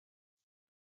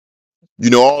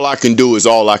All I can do is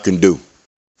all I can do.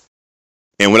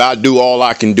 And when I do all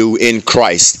I can do in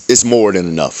Christ, it's more than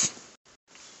enough.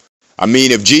 I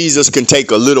mean, if Jesus can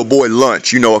take a little boy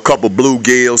lunch, a couple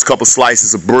bluegills, couple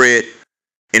slices of bread,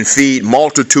 and feed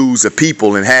multitudes of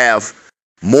people and have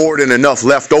more than enough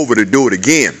left over to do it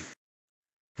again,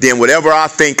 then whatever I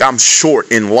think I'm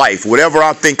short in life, whatever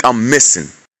I think I'm missing,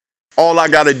 all I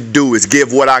got to do is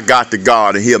give what I got to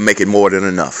God and he'll make it more than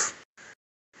enough.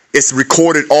 It's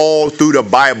recorded all through the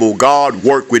Bible. God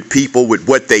worked with people with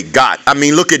what they got. I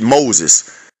mean, look at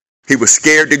Moses. He was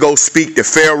scared to go speak to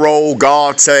Pharaoh.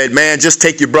 God said, man, just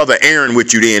take your brother Aaron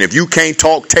with you then. If you can't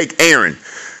talk, take Aaron.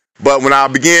 But when I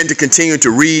began to continue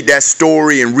to read that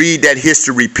story and read that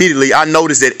history repeatedly, I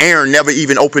noticed that Aaron never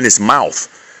even opened his mouth.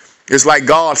 It's like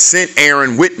God sent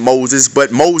Aaron with Moses,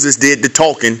 but Moses did the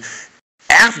talking.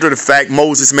 After the fact,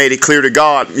 Moses made it clear to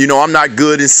God, I'm not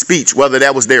good in speech, whether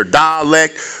that was their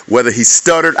dialect, whether he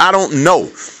stuttered, I don't know.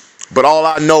 But all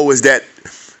I know is that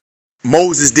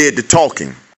Moses did the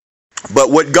talking.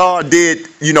 But what God did,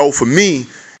 for me,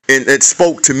 and it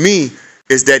spoke to me,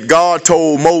 is that God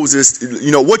told Moses,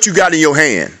 what you got in your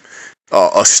hand?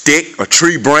 A stick, a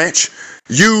tree branch.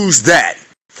 Use that.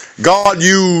 God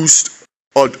used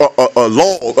a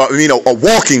log, a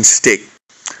walking stick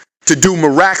to do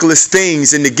miraculous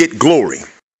things and to get glory.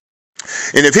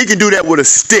 And if he can do that with a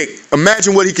stick,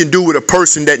 imagine what he can do with a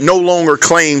person that no longer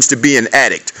claims to be an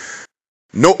addict.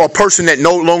 A person that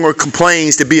no longer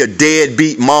complains to be a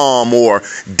deadbeat mom or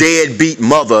deadbeat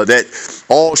mother, that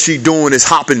all she doing is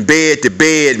hopping bed to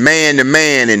bed, man to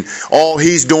man, and all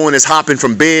he's doing is hopping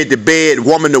from bed to bed,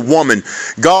 woman to woman.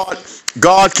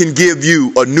 God can give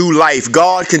you a new life.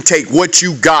 God can take what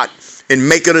you got and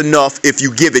make it enough if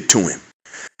you give it to him.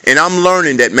 And I'm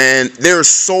learning that, man, there's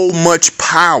so much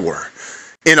power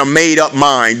in a made up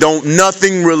mind. Don't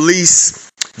nothing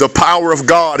release the power of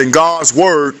God and God's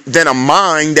word than a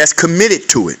mind that's committed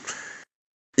to it.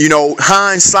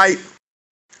 Hindsight,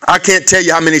 I can't tell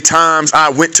you how many times I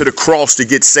went to the cross to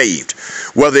get saved,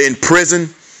 whether in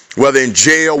prison, whether in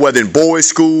jail, whether in boys'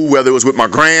 school, whether it was with my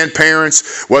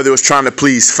grandparents, whether it was trying to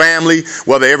please family,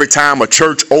 whether every time a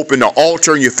church opened an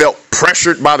altar and you felt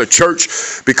pressured by the church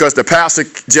because the pastor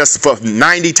just for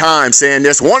 90 times saying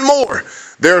there's one more.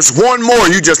 There's one more.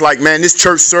 You just like, man, this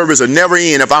church service will never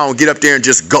end if I don't get up there and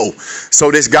just go. So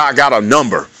this guy got a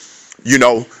number,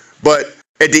 But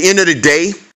at the end of the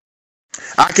day,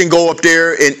 I can go up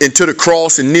there and to the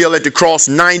cross and kneel at the cross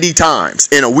 90 times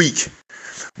in a week.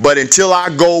 But until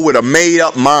I go with a made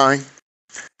up mind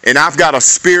and I've got a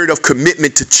spirit of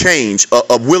commitment to change,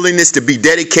 a willingness to be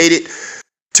dedicated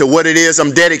to what it is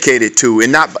I'm dedicated to and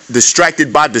not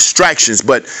distracted by distractions,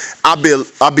 but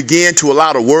I began to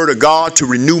allow the word of God to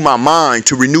renew my mind,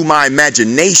 to renew my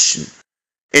imagination,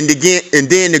 and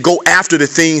then to go after the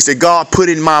things that God put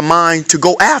in my mind to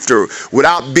go after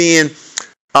without being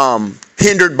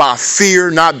hindered by fear,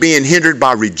 not being hindered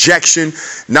by rejection,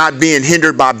 not being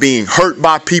hindered by being hurt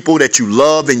by people that you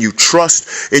love and you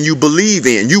trust and you believe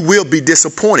in. You will be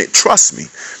disappointed. Trust me.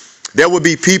 There will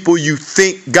be people you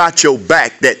think got your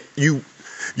back that you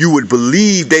would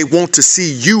believe they want to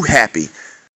see you happy.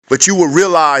 But you will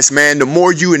realize, man, the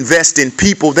more you invest in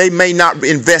people, they may not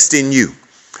invest in you.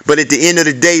 But at the end of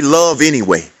the day, love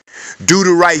anyway. Do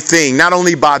the right thing, not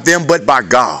only by them, but by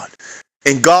God.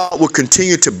 And God will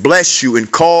continue to bless you and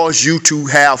cause you to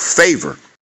have favor.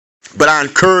 But I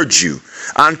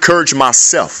encourage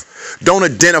myself. Don't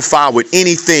identify with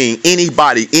anything,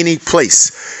 anybody, any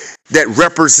place that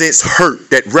represents hurt,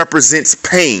 that represents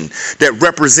pain, that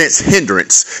represents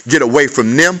hindrance. Get away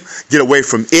from them, get away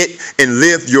from it, and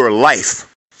live your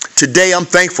life. Today, I'm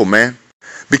thankful, man,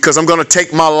 because I'm going to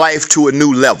take my life to a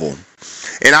new level.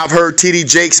 And I've heard T.D.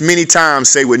 Jakes many times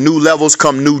say, with new levels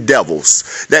come new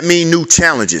devils. That means new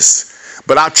challenges.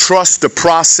 But I trust the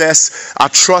process. I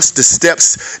trust the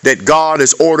steps that God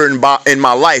is ordering in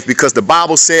my life, because the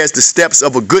Bible says the steps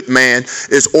of a good man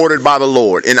is ordered by the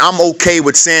Lord. And I'm okay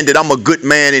with saying that I'm a good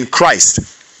man in Christ.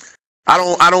 I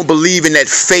don't believe in that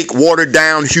fake watered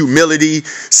down humility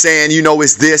saying,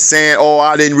 it's this, saying,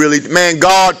 I didn't really. Man,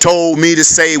 God told me to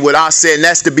say what I said, and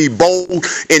that's to be bold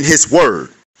in his word.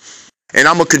 And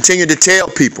I'm going to continue to tell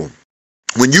people,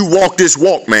 when you walk this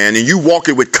walk, man, and you walk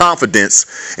it with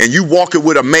confidence and you walk it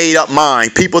with a made up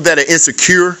mind, people that are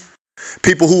insecure,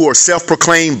 people who are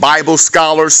self-proclaimed Bible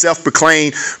scholars,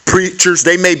 self-proclaimed preachers,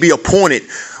 they may be appointed,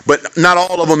 but not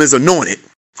all of them is anointed.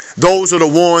 Those are the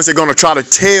ones that are going to try to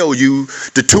tell you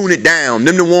to tune it down.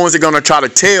 Them the ones that are going to try to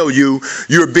tell you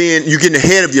you're getting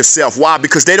ahead of yourself. Why?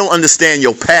 Because they don't understand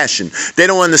your passion. They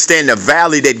don't understand the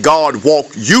valley that God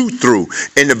walked you through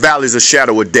in the valleys of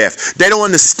shadow of death. They don't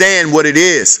understand what it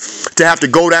is to have to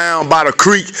go down by the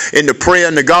creek in the prayer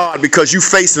unto God because you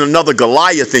facing another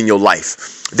Goliath in your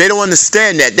life. They don't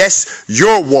understand that. That's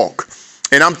your walk.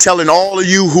 And I'm telling all of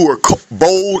you who are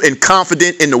bold and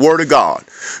confident in the word of God,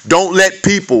 don't let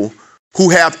people who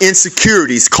have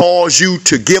insecurities cause you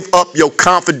to give up your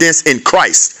confidence in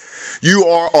Christ. You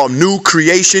are a new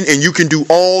creation and you can do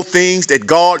all things that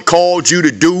God called you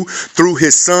to do through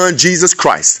his son, Jesus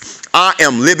Christ. I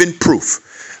am living proof.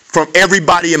 From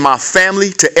everybody in my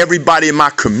family to everybody in my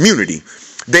community,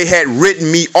 they had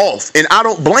written me off, and I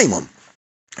don't blame them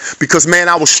because, man,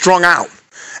 I was strung out.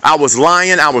 I was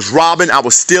lying, I was robbing, I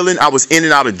was stealing, I was in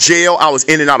and out of jail, I was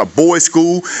in and out of boys'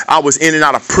 school, I was in and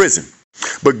out of prison.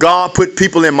 But God put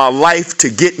people in my life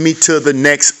to get me to the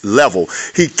next level.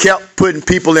 He kept putting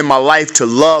people in my life to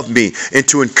love me and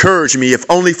to encourage me, if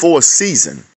only for a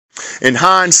season. In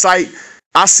hindsight,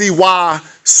 I see why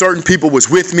certain people was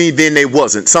with me, then they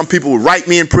wasn't. Some people would write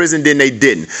me in prison, then they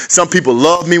didn't. Some people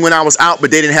loved me when I was out,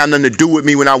 but they didn't have nothing to do with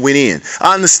me when I went in.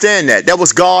 I understand that. That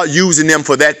was God using them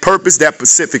for that purpose, that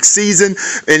specific season,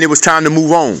 and it was time to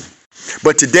move on.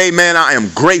 But today, man, I am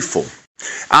grateful.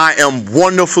 I am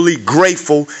wonderfully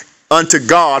grateful unto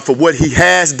God for what he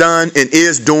has done and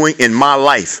is doing in my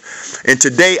life. And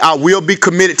today I will be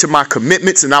committed to my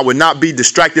commitments, and I will not be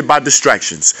distracted by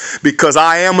distractions, because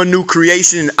I am a new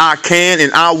creation, and I can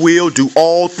and I will do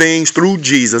all things through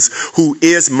Jesus, who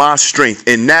is my strength,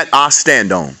 and that I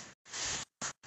stand on.